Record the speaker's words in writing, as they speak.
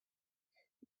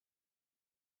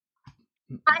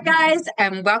Hi, guys,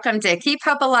 and welcome to Keep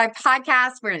Hope Alive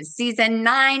podcast. We're in season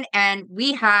 9, and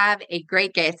we have a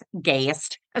great guest,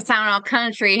 I sound all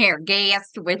country here,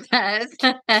 guest with us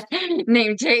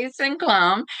named Jason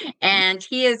Klamm, and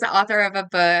he is the author of a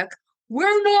book,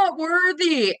 We're Not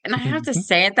Worthy. And I have to Of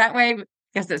say it that way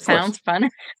because it course. sounds fun.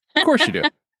 Of course you do.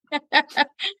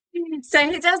 So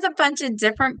he does a bunch of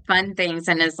different fun things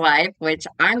in his life, which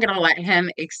I'm going to let him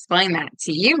explain that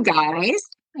to you guys.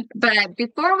 But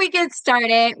before we get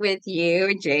started with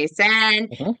you, Jason,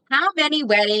 Mhm. how many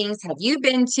weddings have you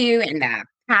been to in the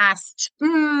past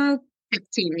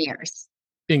 15 years?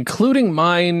 Including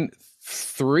mine,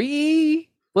 three?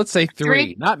 Let's say three.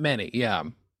 Three? Not many. Yeah.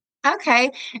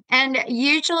 Okay. And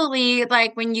usually,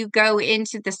 like when you go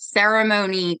into the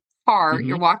ceremony part,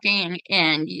 you're hmm walking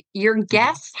in, your hmm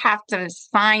guests have to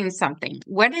sign something.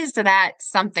 What is that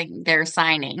something they're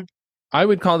signing? I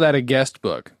would call that a guest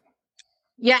book.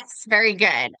 Yes, very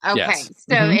good. Okay, Yes.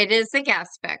 so it is the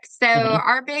guest book. So hmm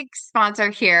our big sponsor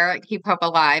here at Keep Hope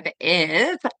Alive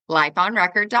is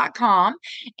lifeonrecord.com.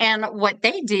 And what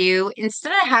they do,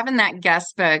 instead of having that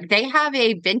guest book, they have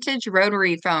a vintage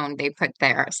rotary phone they put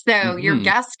there. So your hmm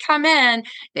guests come in,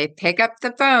 they pick up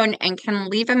the phone and can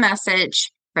leave a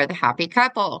message for the happy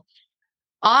couple.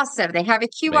 Also, they have a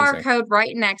QR Amazing. code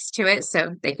right next to it,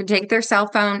 so they can take their cell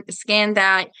phone, scan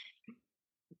that,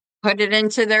 put it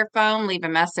into their phone, leave a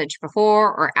message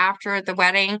before or after the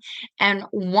wedding. And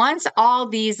once all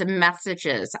these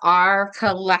messages are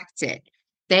collected,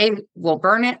 they will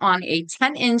burn it on a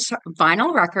 10-inch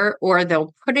vinyl record or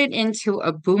they'll put it into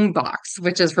a boombox,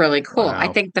 which is really cool. I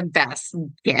Wow. think the best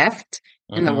gift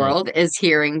in the hmm world is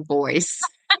hearing voice,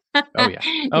 Oh, yeah.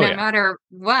 Oh, no yeah. matter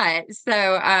what.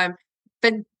 So,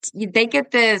 but they get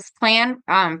this plan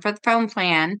for the phone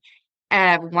plan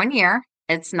 1 year.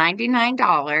 It's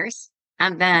 $99.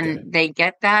 And Get then it. they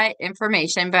get that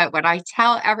information. But what I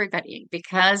tell everybody,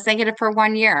 because they get it for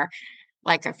 1 year,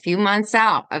 like a few months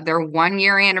out of their 1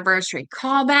 year anniversary,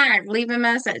 call back, leave a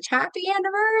message, happy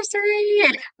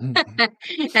Mhm.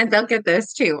 anniversary. And they'll get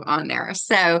those too on there.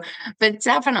 So, but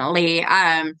definitely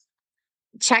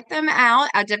check them out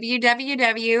at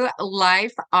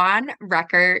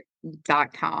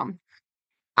www.lifeonrecord.com.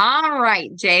 All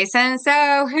right, Jason.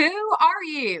 So, who are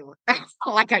you?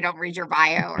 Like, I don't read your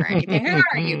bio or anything. Who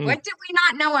are you? What did we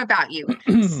not know about you?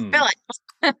 Spill it.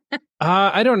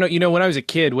 I don't know. When I was a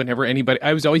kid, whenever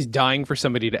I was always dying for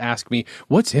somebody to ask me,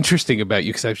 what's interesting about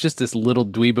you? Because I was just this little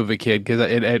dweeb of a kid. Because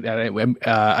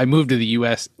I moved to the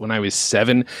U.S. when I was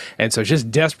 7. And so just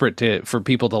desperate for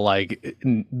people to like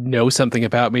know something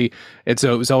about me. And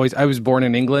so it was always, I was born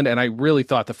in England. And I really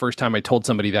thought the first time I told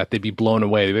somebody that, they'd be blown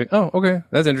away. They'd be like, oh, okay,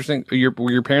 that's interesting.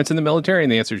 Were your parents in the military?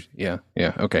 And the answer is, yeah,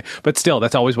 okay. But still,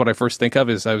 that's always what I first think of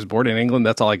is I was born in England.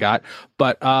 That's all I got.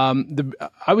 But I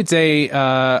would say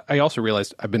I also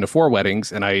realized I've been to 4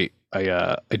 weddings, and what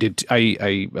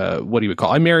do you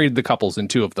call? I married the couples in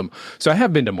 2 of them, so I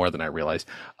have been to more than I realized.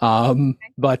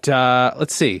 But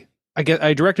let's see.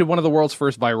 I directed one of the world's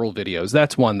first viral videos.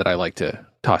 That's one that I like to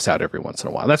toss out every once in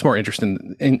a while. That's more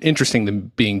interesting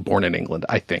than being born in England,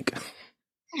 I think.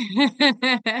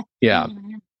 Yeah.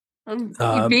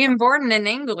 Um, Being born in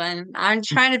England, I'm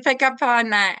trying to pick up on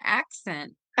that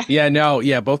accent. Yeah, no,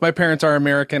 yeah, both my parents are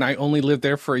American. I only lived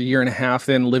there for a year and a half,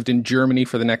 then lived in Germany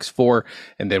for the next 4,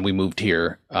 and then we moved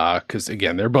here because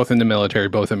again, they're both in the military,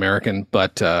 both American,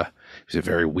 but it was a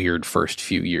very weird first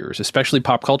few years, especially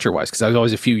pop culture wise, because I was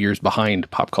always a few years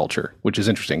behind pop culture, which is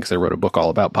interesting because I wrote a book all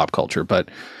about pop culture, but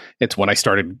it's when I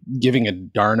started giving a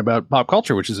darn about pop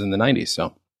culture, which is in the 90s.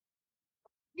 So,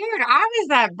 Dude, I was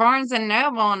at Barnes and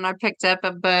Noble and I picked up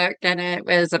a book and it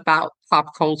was about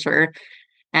pop culture.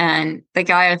 And the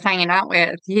guy I was hanging out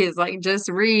with, he's like, just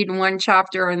read one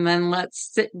chapter and then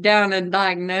let's sit down and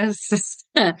diagnose this.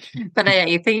 But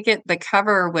I think the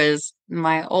cover was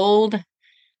my old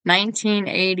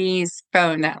 1980s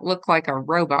phone that looked like a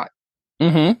robot.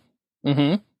 mm-hmm,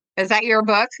 mm-hmm. Is that your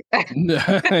book? No,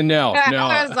 I no.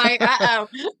 was like, uh-oh.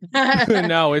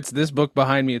 No, it's this book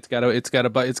behind me. It's got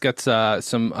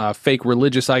some fake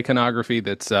religious iconography.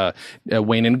 That's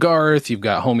Wayne and Garth. You've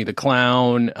got Homie the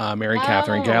Clown, Mary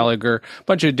Catherine Oh, Gallagher, a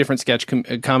bunch of different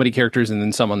comedy characters, and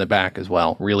then some on the back as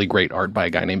well. Really great art by a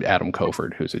guy named Adam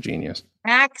Coford, who's a genius.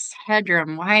 Max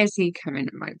Headroom. Why is he coming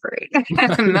to my brain?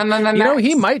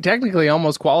 He Max. might technically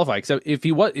almost qualify. So if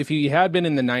he had been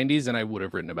in the '90s, then I would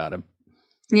have written about him.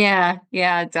 Yeah,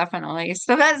 yeah, definitely.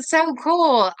 So that's so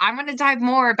cool. I'm going to dive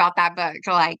more about that book.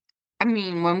 Like, I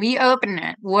mean, when we open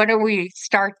it, what do we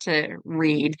start to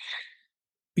read?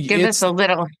 Give us It's a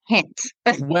little hint.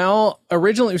 Well,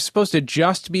 originally it was supposed to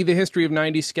just be the history of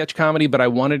 90s sketch comedy, but I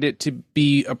wanted it to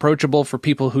be approachable for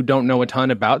people who don't know a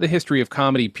ton about the history of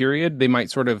comedy, period. They might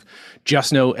sort of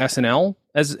just know SNL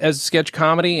as sketch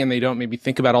comedy, and they don't maybe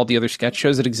think about all the other sketch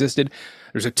shows that existed.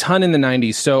 There's a ton in the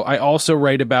 90s. So I also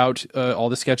write about all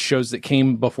the sketch shows that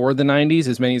came before the 90s,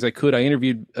 as many as I could. I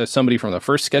interviewed somebody from the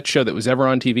first sketch show that was ever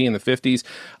on TV in the 50s.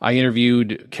 I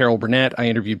interviewed Carol Burnett. I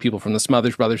interviewed people from the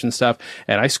Smothers Brothers and stuff.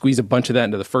 And I squeeze a bunch of that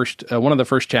into the first, one of the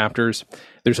first chapters.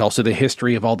 There's also the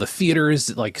history of all the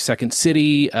theaters, like Second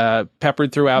City,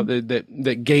 peppered throughout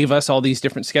that gave us all these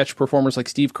different sketch performers like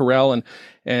Steve Carell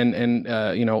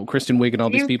and Kristen Wiig and all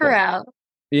these You people. Pharrell.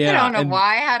 I Yeah, don't know and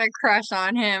why I had a crush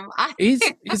on him.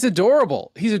 he's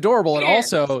adorable. He's adorable, and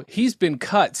Yes. also he's been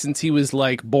cut since he was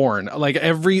like born. Like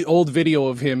every old video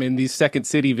of him in these Second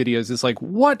City videos is like,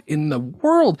 what in the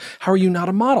world? How are you not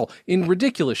a model in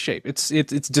ridiculous shape? It's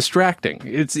distracting.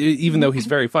 Even though he's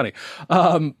very funny.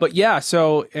 But yeah.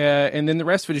 So and then the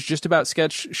rest of it is just about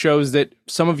sketch shows that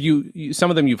some of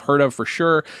them you've heard of for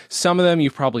sure. Some of them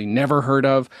you've probably never heard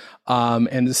of.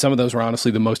 And some of those were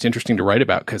honestly the most interesting to write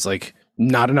about because like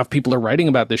not enough people are writing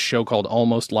about this show called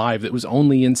Almost Live that was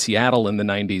only in Seattle in the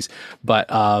 90s.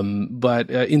 But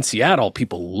in Seattle,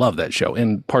 people love that show,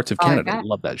 and parts of Canada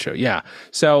love that show. Yeah.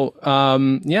 So,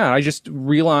 I just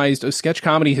realized sketch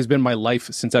comedy has been my life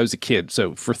since I was a kid.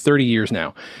 So for 30 years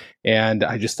now. And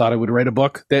I just thought I would write a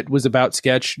book that was about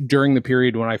sketch during the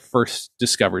period when I first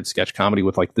discovered sketch comedy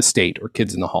with like The State or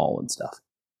Kids in the Hall and stuff.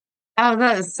 Oh,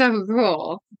 that is so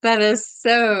cool. That is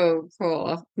so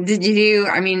cool. Did you do,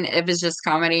 I mean, it was just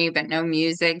comedy, but no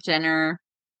music, genre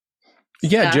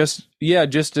Yeah, stuff?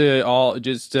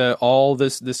 all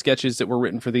the sketches that were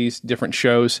written for these different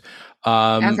shows.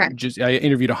 Okay. Just I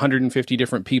interviewed 150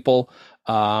 different people.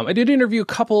 I did interview a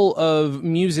couple of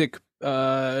music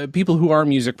people who are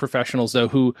music professionals though,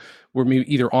 who were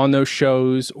either on those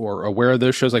shows or aware of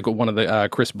those shows. Like one of the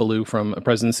Chris Ballou from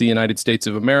Presidency of the United States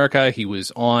of America. He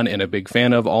was on and a big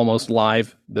fan of Almost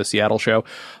Live, the Seattle show.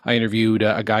 I interviewed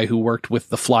a guy who worked with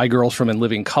the Fly Girls from In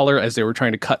Living Color as they were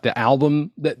trying to cut the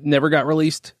album that never got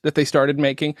released that they started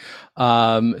making.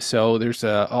 So there's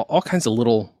all kinds of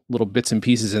little bits and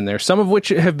pieces in there, some of which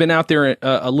have been out there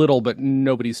a little, but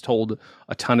nobody's told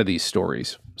a ton of these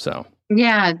stories. So.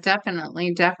 Yeah,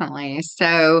 definitely, definitely.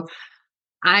 So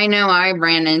I know I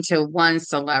ran into one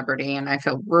celebrity and I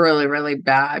feel really, really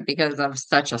bad because I was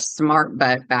such a smart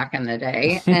butt back in the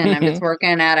day. And I was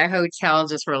working at a hotel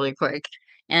just really quick.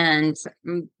 And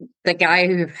the guy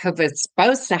who was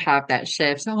supposed to have that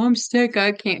shift, oh, I'm sick,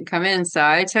 I can't come in. So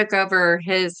I took over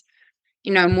his,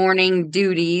 morning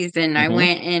duties and I Hmm.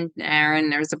 went in there and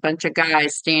there's a bunch of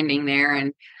guys standing there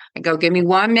and I go, give me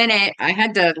 1 minute. I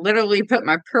had to literally put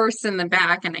my purse in the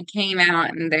back and I came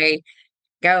out and they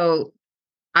go,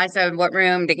 I said, what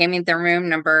room? They gave me their room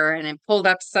number and I pulled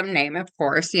up some name, of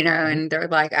course, and they're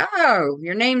like, oh,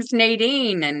 your name's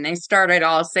Nadine. And they started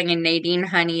all singing, Nadine,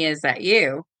 honey, is that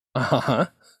you? Uh-huh.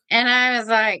 And I was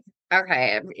like,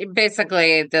 okay,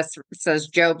 basically this says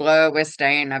Joe Blow was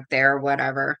staying up there,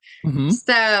 whatever. Hmm.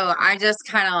 So I just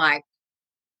kind of like,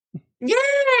 yay,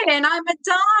 and I'm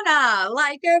Madonna,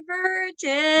 like a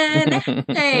virgin.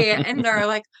 Hey, and they're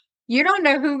like, you don't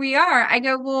know who we are. I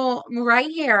go, well, right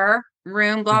here,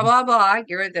 room, blah, blah, blah.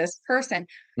 You're this person.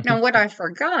 Now, what I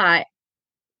forgot,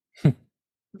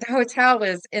 the hotel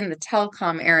is in the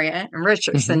telecom area in Hmm.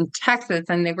 Richardson, Texas,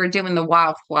 and they were doing the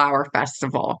Wildflower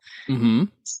Festival. Hmm.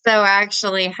 So I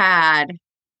actually had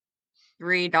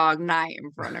Three Dog Night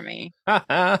in front of me.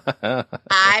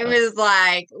 I was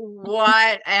like,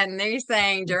 what? And they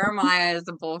saying Jeremiah is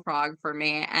a bullfrog for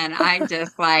me. And I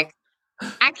just like,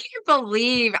 I can't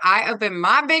believe I opened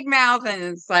my big mouth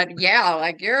and said, yeah,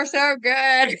 like you're so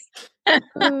good.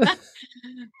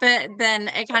 But then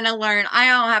I kind of learned I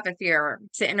don't have a fear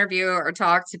to interview or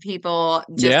talk to people.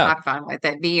 Just Yeah. have fun with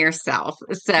it. Be yourself.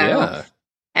 So Yeah.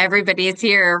 everybody is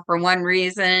here for one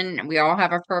reason. We all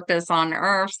have a purpose on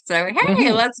earth. So, hey,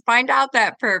 Hmm. let's find out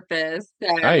that purpose.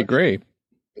 I So, agree.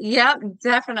 yep,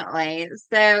 definitely.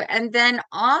 So, and then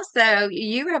also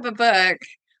you have a book,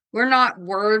 We're Not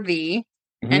Worthy.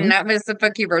 And Hmm. that was the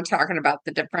book you were talking about,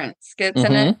 the different skits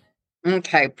in it. Hmm.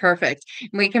 Okay, perfect.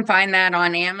 We can find that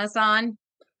on Amazon.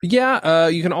 Yeah,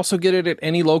 you can also get it at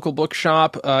any local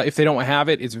bookshop. If they don't have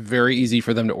it, it's very easy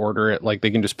for them to order it. Like they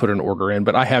can just put an order in.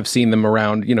 But I have seen them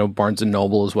around, Barnes and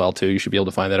Noble as well too. You should be able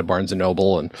to find that at Barnes and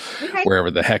Noble and Okay. wherever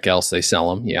the heck else they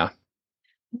sell them. Yeah.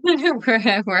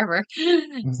 Wherever.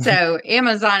 So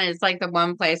Amazon is like the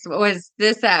one place. Was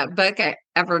this book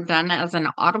ever done as an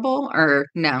Audible or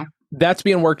no? That's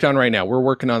being worked on right now. We're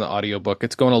working on the audiobook.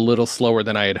 It's going a little slower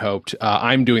than I had hoped.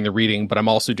 I'm doing the reading, but I'm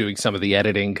also doing some of the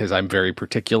editing because I'm very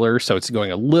particular. So it's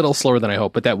going a little slower than I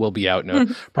hope, but that will be out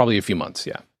in probably a few months.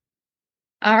 Yeah.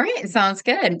 All right, sounds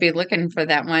good. Be looking for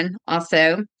that one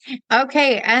also.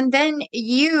 Okay, and then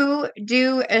you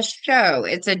do a show.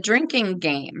 It's a drinking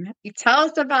game. Tell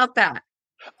us about that.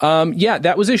 Yeah,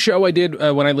 that was a show I did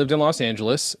when I lived in Los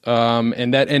Angeles,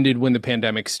 and that ended when the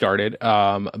pandemic started.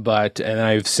 And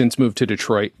I've since moved to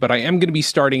Detroit. But I am going to be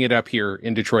starting it up here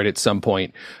in Detroit at some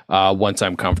point once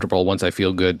I'm comfortable, once I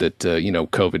feel good that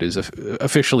COVID is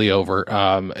officially over.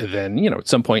 Then at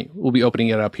some point we'll be opening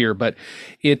it up here. But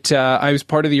I was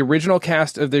part of the original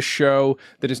cast of this show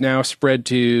that is now spread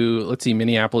to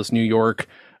Minneapolis, New York.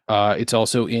 It's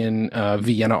also in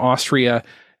Vienna, Austria.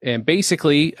 And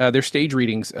basically, they're stage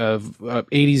readings of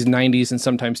 80s, 90s, and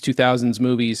sometimes 2000s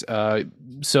movies.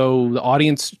 So the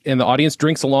audience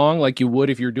drinks along like you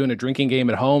would if you're doing a drinking game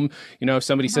at home. If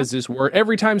somebody says this word,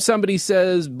 every time somebody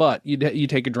says "but," you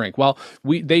take a drink. Well,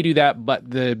 they do that, but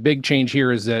the big change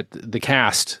here is that the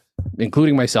cast,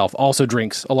 including myself, also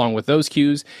drinks along with those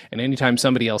cues. And anytime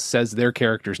somebody else says their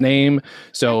character's name,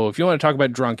 so if you want to talk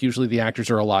about drunk, usually the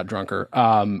actors are a lot drunker.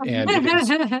 And it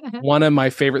is one of my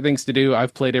favorite things to do.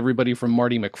 I've played everybody from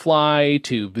Marty McFly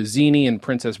to Vizzini and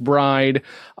Princess Bride.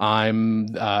 I'm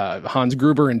Hans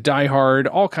Gruber in Die Hard,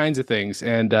 all kinds of things,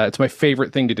 and it's my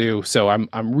favorite thing to do. So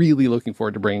I'm really looking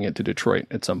forward to bringing it to Detroit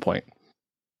at some point.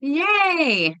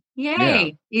 Yay! Yeah.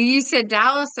 Yay! You said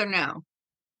Dallas or no?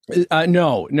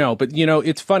 No, but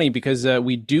it's funny because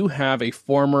we do have a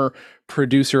former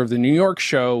producer of the New York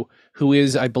show who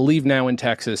is, I believe, now in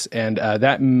Texas, and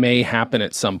that may happen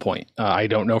at some point. I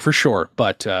don't know for sure,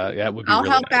 but that would be I'll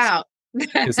really help nice. out.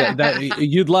 Because that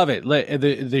you'd love it.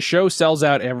 The show sells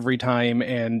out every time,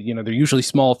 and they're usually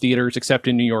small theaters, except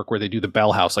in New York where they do the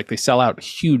Bell House. Like they sell out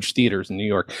huge theaters in New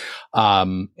York,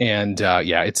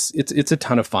 yeah, it's a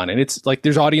ton of fun, and it's like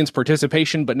there's audience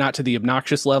participation, but not to the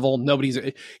obnoxious level.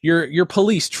 You're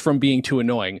policed from being too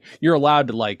annoying. You're allowed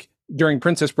to during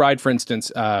Princess Bride, for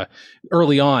instance,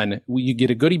 early on, you get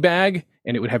a goodie bag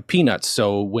and it would have peanuts.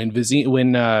 So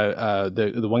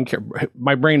the one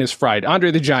my brain is fried.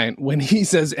 Andre the Giant, when he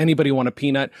says anybody want a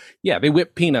peanut, yeah, they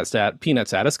whip peanuts at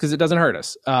us because it doesn't hurt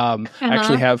us. I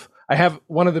have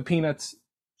one of the peanuts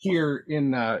here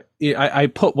I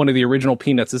put one of the original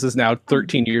peanuts. This is now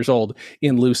 13 years old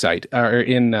in lucite or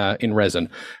in resin,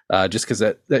 just because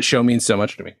that show means so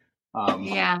much to me.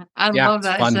 Yeah, I Yeah, love it's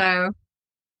that fun. show.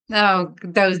 Oh,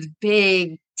 those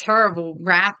big, terrible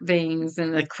rat things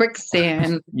in the quicksand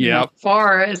in the Yep.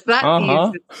 forest. That used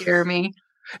Uh-huh. to scare me.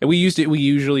 And we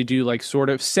usually do sort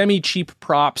of semi-cheap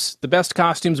props, the best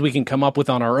costumes we can come up with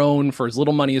on our own for as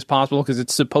little money as possible, because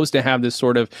it's supposed to have this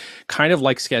sort of kind of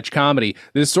like sketch comedy,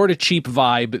 this sort of cheap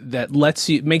vibe that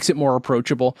makes it more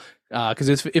approachable. Because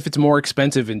if it's more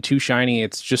expensive and too shiny,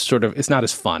 it's just it's not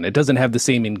as fun. It doesn't have the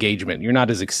same engagement. You're not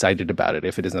as excited about it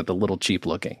if it isn't a little cheap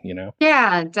looking.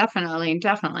 Yeah, definitely,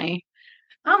 definitely.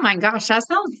 Oh my gosh, that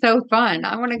sounds so fun.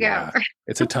 I want to go. Yeah,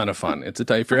 it's a ton of fun.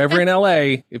 If you're ever in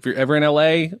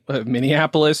LA,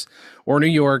 Minneapolis, or New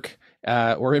York,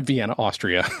 or in Vienna,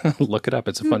 Austria, look it up.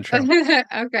 It's a fun show.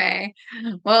 Okay.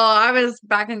 Well, I was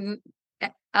back in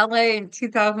LA in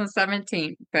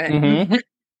 2017, but Hmm.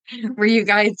 were you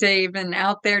guys even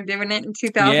out there doing it in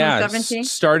Yeah, 2017?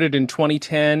 started in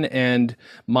 2010, and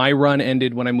my run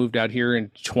ended when I moved out here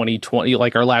in 2020.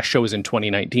 Like our last show was in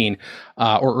 2019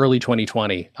 or early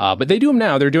 2020. But they do them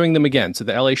now. They're doing them again. So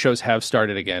the LA shows have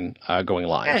started again, going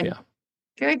live. Good. Yeah.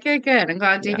 Good, good, good. I'm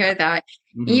glad to Yeah. hear that.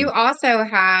 Mhm. You also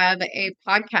have a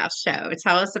podcast show.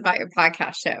 Tell us about your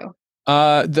podcast show.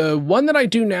 The one that I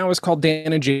do now is called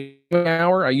Dan and Jay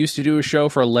Hour. I used to do a show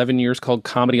for 11 years called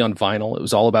Comedy on Vinyl. It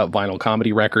was all about vinyl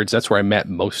comedy records. That's where I met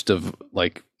most of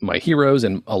my heroes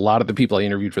and a lot of the people I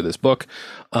interviewed for this book.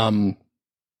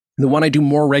 The one I do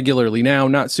more regularly now,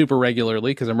 not super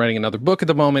regularly because I'm writing another book at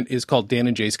the moment, is called Dan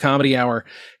and Jay's Comedy Hour.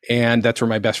 And that's where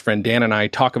my best friend Dan and I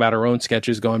talk about our own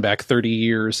sketches going back 30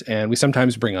 years. And we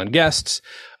sometimes bring on guests,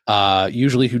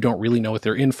 usually who don't really know what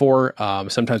they're in for.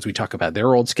 Sometimes we talk about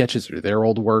their old sketches or their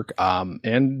old work.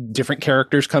 And different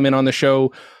characters come in on the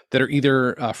show that are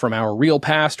either from our real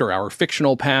past or our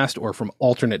fictional past or from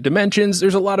alternate dimensions.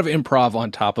 There's a lot of improv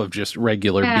on top of just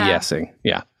regular Yeah, BSing.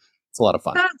 Yeah, it's a lot of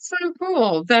fun. that's so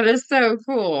cool. That is so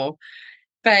cool.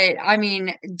 But I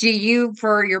mean, do you,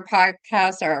 for your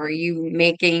podcast, are you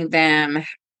making them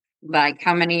like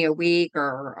how many a week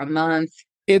or a month?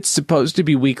 It's supposed to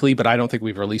be weekly, but I don't think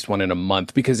we've released one in a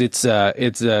month because it's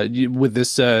with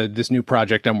this new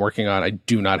project I'm working on. I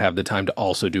do not have the time to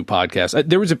also do podcasts.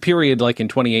 There was a period like in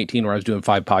 2018 where I was doing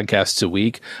 5 podcasts a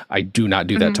week. I do not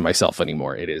do that to myself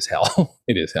anymore. It is hell.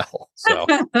 It is hell. So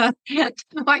Well,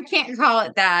 I can't call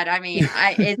it that. I mean,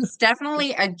 it's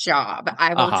definitely a job.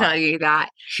 I will uh-huh. tell you that.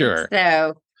 Sure.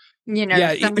 So,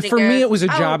 Yeah, somebody for me goes, it was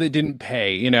a "Oh, job that didn't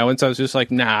pay, and so I was just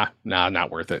like, nah, not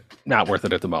worth it. Not worth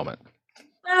it at the moment.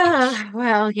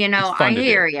 well, It's I fun to do.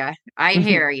 hear you. I Mhm.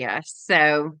 hear you.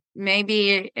 So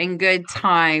maybe in good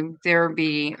time there'll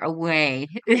be a way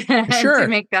to Sure.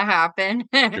 make that happen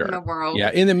in the Sure. world.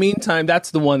 Yeah. In the meantime,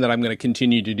 that's the one that I'm going to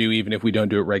continue to do, even if we don't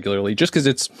do it regularly, just because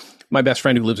it's my best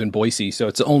friend who lives in Boise. So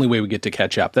it's the only way we get to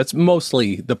catch up. That's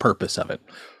mostly the purpose of it.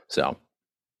 So,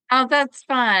 Oh, that's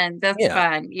fun. That's yeah.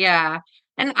 fun. Yeah.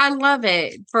 And I love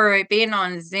it for it being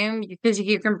on Zoom because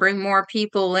you can bring more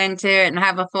people into it and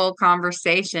have a full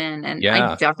conversation. And I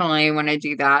Yeah. definitely want to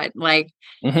do that. Like,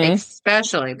 Hmm.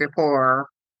 especially before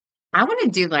I want to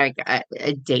do like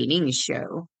a dating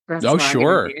show. That's Oh, what I'm gonna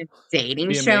sure. do. Dating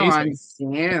Be show on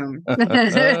amazing. Zoom.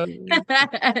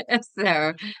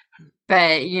 So,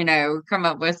 but come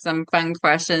up with some fun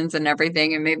questions and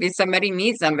everything, and maybe somebody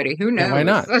meets somebody. Who Yeah. Why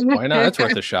knows? not? Why not? That's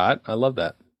worth a shot. I love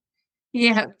that.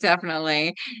 Yeah,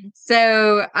 definitely.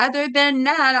 So, other than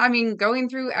that, I mean, going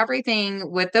through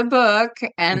everything with the book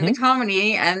and the Hmm.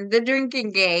 comedy and the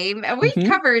drinking game, and we Hmm.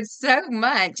 covered so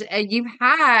much. You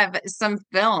have some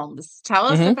films. Tell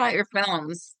us Hmm. about your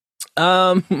films.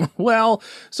 Well,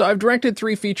 so I've directed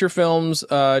 3 feature films.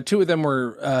 2 of them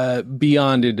were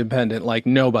beyond independent, like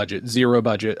no budget, zero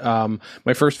budget.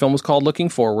 My first film was called Looking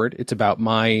Forward. It's about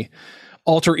my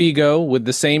alter ego with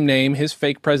the same name, his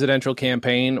fake presidential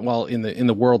campaign. Well, in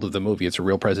the world of the movie, it's a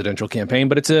real presidential campaign,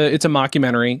 but it's a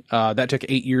mockumentary that took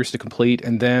 8 years to complete,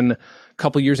 and then a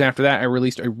couple years after that, I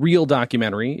released a real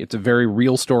documentary. It's a very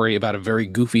real story about a very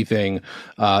goofy thing,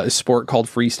 a sport called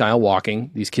freestyle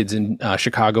walking. These kids in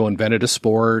Chicago invented a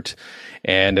sport,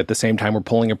 and at the same time, were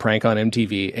pulling a prank on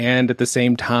MTV, and at the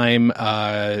same time,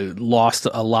 lost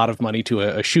a lot of money to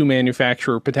a shoe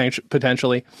manufacturer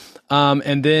potentially.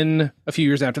 And then a few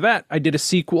years after that, I did a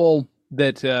sequel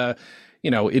that,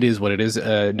 it is what it is.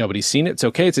 Nobody's seen it. It's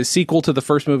okay. It's a sequel to the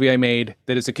first movie I made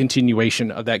that is a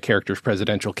continuation of that character's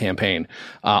presidential campaign.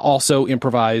 Also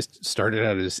improvised, started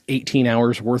out as 18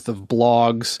 hours worth of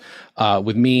blogs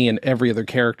with me and every other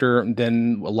character, and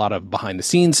then a lot of behind the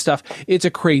scenes stuff. It's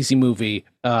a crazy movie.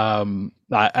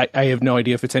 I have no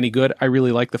idea if it's any good. I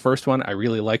really like the first one. I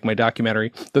really like my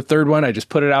documentary. The third one, I just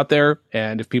put it out there,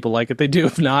 and if people like it, they do.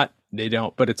 If not, they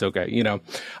don't, but it's okay.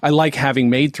 I like having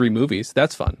made 3 movies.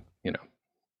 That's fun.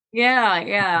 Yeah,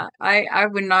 yeah. I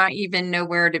would not even know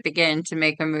where to begin to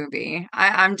make a movie.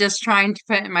 I'm just trying to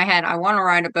put in my head, I want to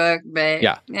write a book, but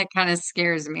Yeah. it kind of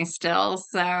scares me still.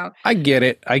 So, I get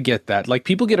it. I get that. Like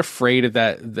people get afraid of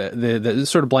that the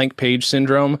sort of blank page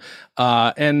syndrome,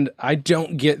 and I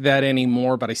don't get that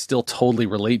anymore. But I still totally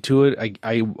relate to it.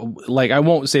 I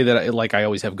won't say that I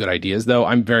always have good ideas though.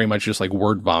 I'm very much just like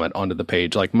word vomit onto the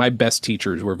page. Like my best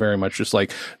teachers were very much just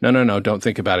like, no, don't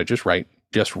think about it. Just write.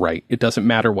 Just write. It doesn't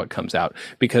matter what comes out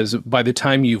because by the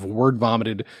time you've word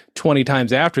vomited 20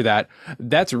 times after that,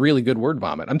 that's really good word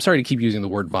vomit. I'm sorry to keep using the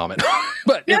word vomit,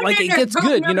 but no, it no, gets no,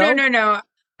 good, no, no, no, no.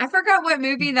 I forgot what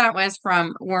movie that was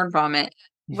from. Word Vomit.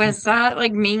 Was that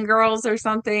like Mean Girls or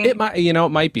something? It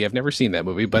might be. I've never seen that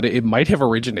movie, but it might have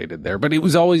originated there. But it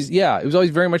was always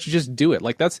very much just do it.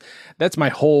 Like that's my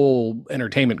whole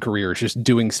entertainment career is just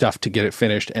doing stuff to get it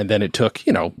finished. And then it took,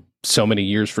 so many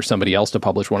years for somebody else to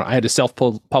publish one. I had to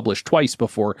self-publish twice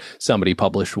before somebody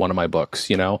published one of my books,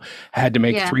 I had to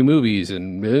make Yeah. 3 movies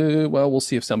and, well, we'll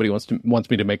see if somebody wants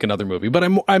me to make another movie, but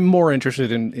I'm more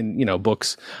interested in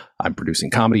books. I'm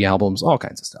producing comedy albums, all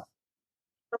kinds of stuff.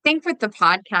 I think with the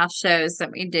podcast shows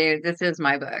that we do, this is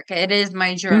my book. It is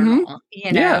my Hmm. journal.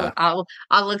 Yeah. I'll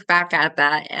look back at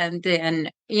that and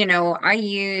then, I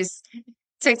use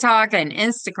TikTok and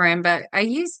Instagram, but I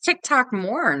use TikTok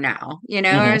more now. Hmm.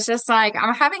 It's just like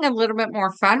I'm having a little bit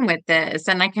more fun with this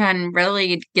and I can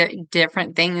really get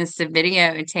different things to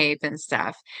videotape and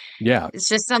stuff. Yeah. It's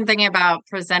just something about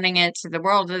presenting it to the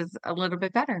world is a little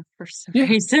bit better for some Yeah.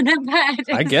 reason.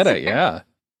 I get it. Yeah.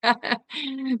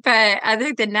 But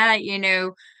other than that,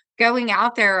 going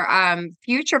out there,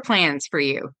 future plans for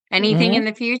you. Anything Hmm. in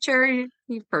the future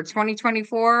for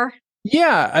 2024?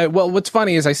 Yeah. Well, what's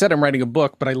funny is I said I'm writing a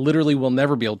book, but I literally will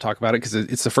never be able to talk about it because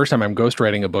it's the first time I'm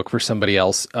ghostwriting a book for somebody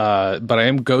else. But I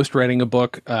am ghostwriting a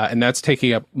book, and that's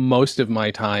taking up most of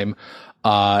my time.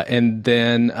 And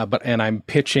then, and I'm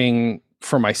pitching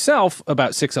for myself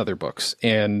about 6 other books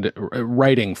and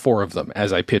writing 4 of them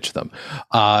as I pitch them.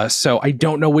 So I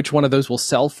don't know which one of those will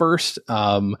sell first.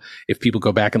 If people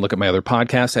go back and look at my other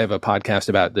podcasts, I have a podcast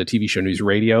about the TV show News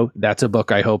Radio. That's a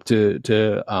book I hope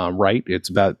to write. It's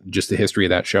about just the history of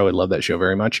that show. I love that show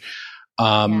very much.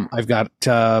 I've got,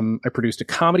 I produced a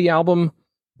comedy album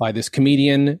by this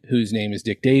comedian whose name is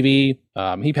Dick Davey.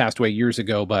 He passed away years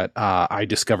ago, but I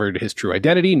discovered his true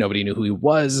identity. Nobody knew who he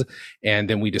was. And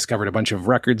then we discovered a bunch of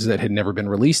records that had never been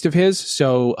released of his.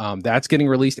 So that's getting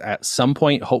released at some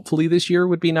point, hopefully this year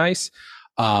would be nice.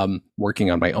 Working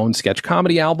on my own sketch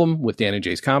comedy album with Dan and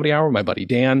Jay's Comedy Hour, my buddy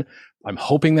Dan. I'm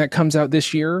hoping that comes out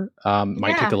this year.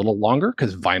 Might take a little longer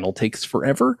because vinyl takes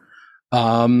forever.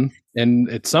 And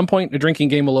at some point, a drinking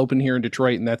game will open here in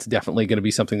Detroit, and that's definitely going to be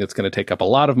something that's going to take up a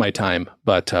lot of my time,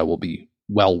 but will be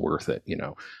well worth it. You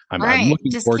know, I'm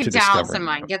looking Just forward keep to Dallas discovering. in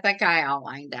mind. Get that guy all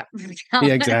lined up.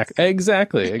 Yeah,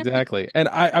 exactly. And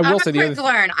I will say the other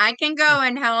learn. I can go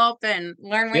and help and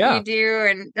learn what you do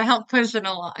and help push it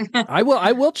along.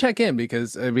 I will check in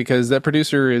because that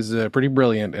producer is pretty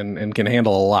brilliant and can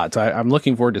handle a lot. So I'm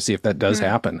looking forward to see if that does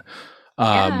happen.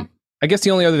 I guess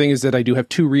the only other thing is that I do have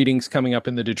 2 readings coming up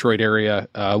in the Detroit area.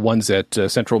 One's at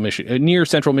Central Michigan, near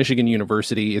Central Michigan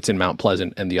University. It's in Mount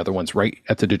Pleasant, and the other one's right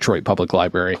at the Detroit Public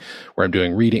Library, where I'm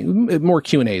doing reading, more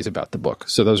Q&As about the book.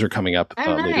 So those are coming up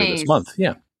later this month.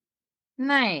 Yeah.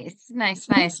 Nice.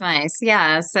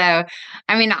 Yeah. So,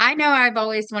 I mean, I know I've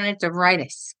always wanted to write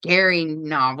a scary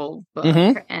novel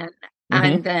book,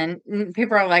 and then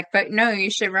people are like, but no, you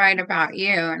should write about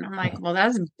you. And I'm like, well,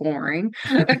 that's boring.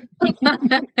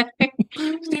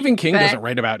 Stephen King doesn't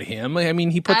write about him. I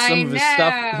mean, he puts some of his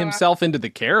stuff himself into the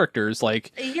characters. I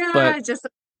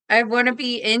want to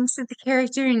be into the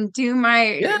character and do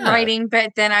my writing.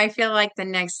 But then I feel like the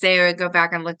next day I would go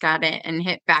back and look at it and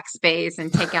hit backspace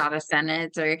and take out a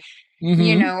sentence or,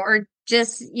 you know, or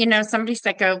just, you know, somebody's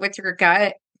like, go with your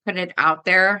gut. Put it out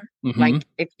there. Like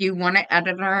if you want an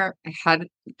editor,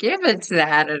 give it to the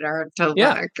editor to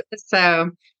look.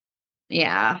 So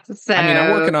So I mean,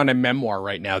 I'm working on a memoir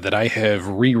right now that I have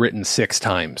rewritten 6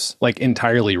 times, like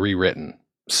entirely rewritten.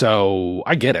 So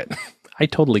I get it. I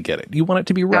totally get it. You want it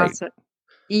to be right.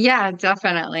 Yeah,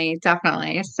 definitely.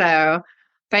 So,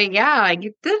 but yeah,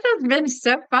 this has been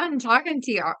so fun talking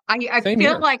to you. I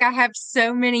feel like I have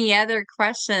so many other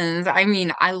questions. I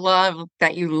mean, I love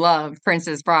that you love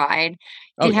Princess Bride.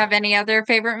 Do you have any other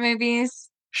favorite movies?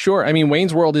 Sure. I mean,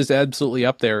 Wayne's World is absolutely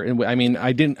up there. And I mean,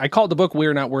 I called the book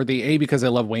We're Not Worthy, A, because I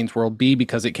love Wayne's World, B,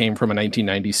 because it came from a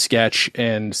 1990s sketch,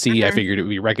 and C, I figured it would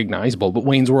be recognizable. But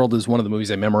Wayne's World is one of the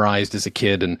movies I memorized as a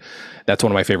kid, and that's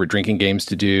one of my favorite drinking games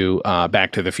to do.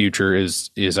 Back to the Future is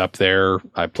up there.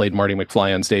 I played Marty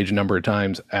McFly on stage a number of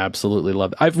times. Absolutely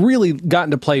love it. I've really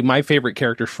gotten to play my favorite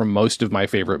characters from most of my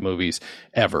favorite movies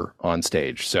ever on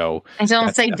stage. So I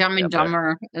don't say Dumb and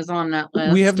Dumber is on that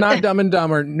list. We have not Dumb and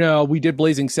Dumber. No, we did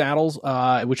Blazing Saddles,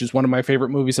 which is one of my favorite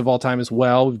movies of all time as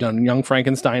well. We've done Young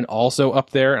Frankenstein, also up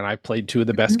there, and I played 2 of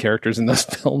the best characters in those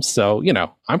films. So, you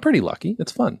know, I'm pretty lucky.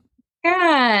 It's fun.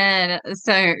 Good.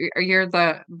 So you're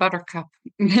the Buttercup.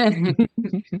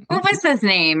 What was his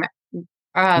name?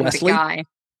 Wesley? The guy.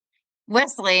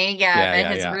 Wesley,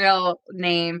 but his real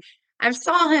name. I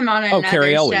saw him on another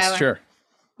Carrie Elwes, show. sure.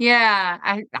 Yeah,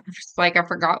 I was like, I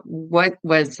forgot what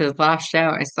was his last show.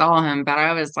 I saw him, but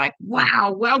I was like,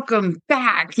 wow, welcome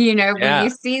back. You know, when you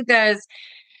see those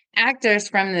actors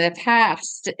from the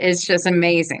past, it's just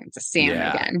amazing to see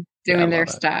them again doing their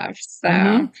stuff.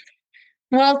 So,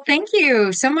 well, thank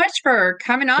you so much for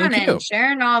coming on and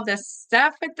sharing all this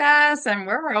stuff with us. And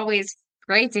we're always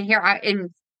great to hear.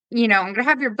 And, you know, I'm going to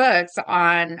have your books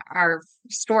on our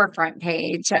storefront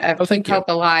page of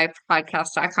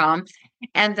KeepHopeAlivePodcast.com.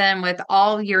 And then with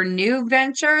all your new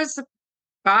ventures,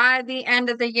 by the end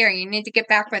of the year, you need to get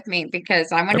back with me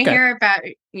because I want to hear about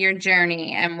your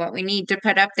journey and what we need to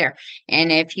put up there.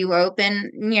 And if you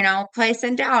open, you know, a place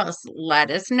in Dallas,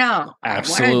 let us know.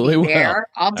 Absolutely. I want to be there.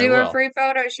 I'll do a free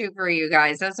photo shoot for you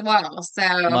guys as well. So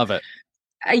love it.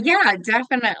 Yeah,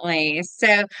 definitely.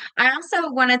 So I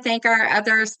also want to thank our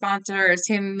other sponsors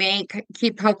who make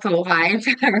Keep Hope Alive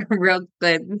a real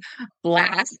good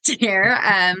blast here.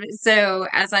 So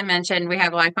as I mentioned, we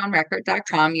have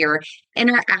lifeonrecord.com, your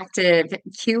interactive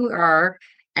QR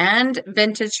and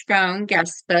vintage phone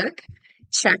guest book.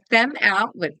 Check them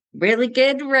out with really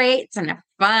good rates and a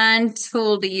fun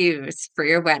tool to use for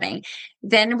your wedding.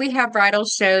 Then we have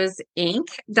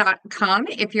bridalshowsinc.com.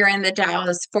 If you're in the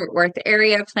Dallas-Fort Worth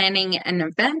area planning an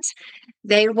event,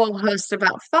 they will host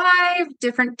about 5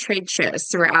 different trade shows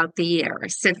throughout the year.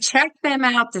 So check them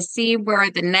out to see where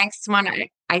the next one.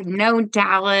 I know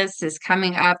Dallas is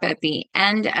coming up at the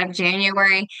end of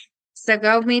January. So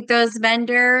go meet those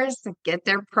vendors, get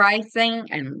their pricing,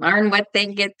 and learn what they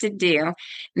get to do.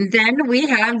 Then we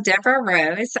have Deborah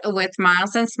Rose with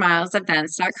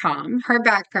milesandSmilesEvents.com. Her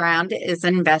background is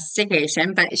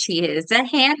investigation, but she is a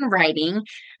handwriting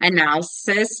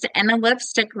analyst and a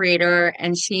lipstick reader,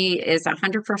 and she is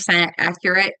 100%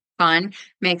 accurate, fun,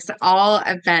 makes all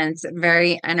events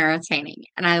very entertaining.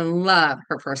 And I love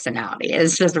her personality.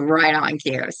 It's just right on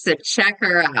cue. So check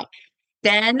her out.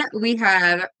 Then we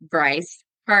have Bryce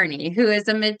Carney, who is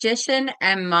a magician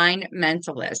and mind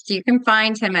mentalist. You can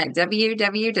find him at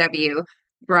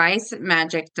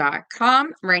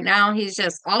www.brycemagic.com. Right now, he's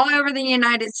just all over the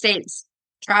United States,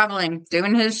 traveling,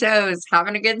 doing his shows,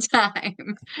 having a good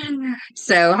time.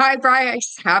 So, hi,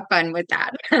 Bryce. Have fun with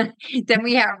that. Then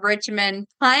we have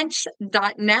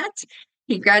richmondpunch.net.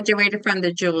 He graduated from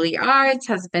the Juilliard,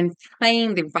 has been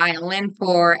playing the violin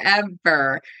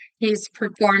forever. He's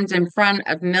performed in front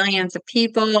of millions of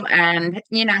people and,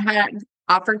 had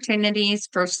opportunities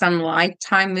for some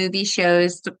Lifetime movie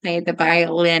shows to play the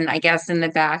violin, I guess, in the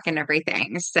back and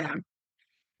everything. So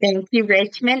thank you,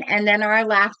 Richmond. And then our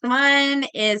last one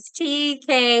is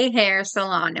TK Hair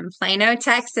Salon in Plano,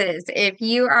 Texas. If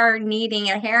you are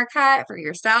needing a haircut for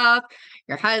yourself,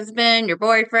 your husband, your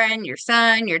boyfriend, your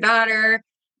son, your daughter,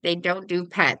 they don't do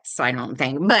pets, I don't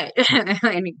think, but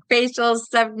any facial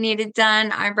stuff needed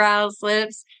done, eyebrows,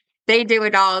 lips, they do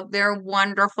it all. They're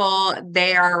wonderful.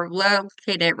 They are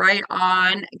located right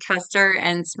on Custer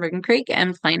and Spring Creek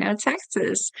in Plano,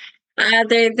 Texas.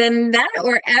 Other than that,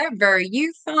 wherever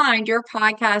you find your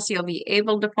podcast, you'll be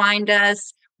able to find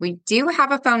us. We do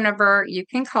have a phone number you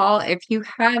can call if you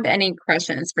have any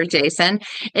questions for Jason.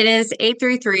 It is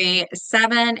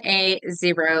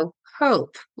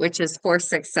 833-780-HOPE, which is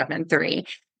 4673.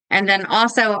 And then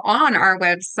also on our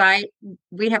website,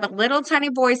 we have a little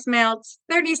tiny voicemail. It's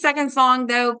 30 seconds long,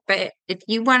 though. But if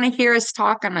you want to hear us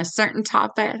talk on a certain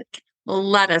topic,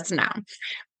 let us know.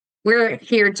 We're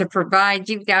here to provide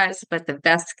you guys with the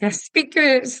best guest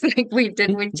speakers like we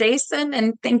did with Jason.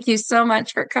 And thank you so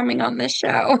much for coming on the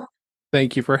show.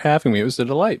 Thank you for having me. It was a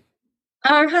delight.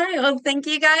 All right. Well, thank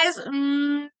you guys.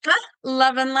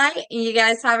 Love and light. You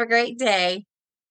guys have a great day.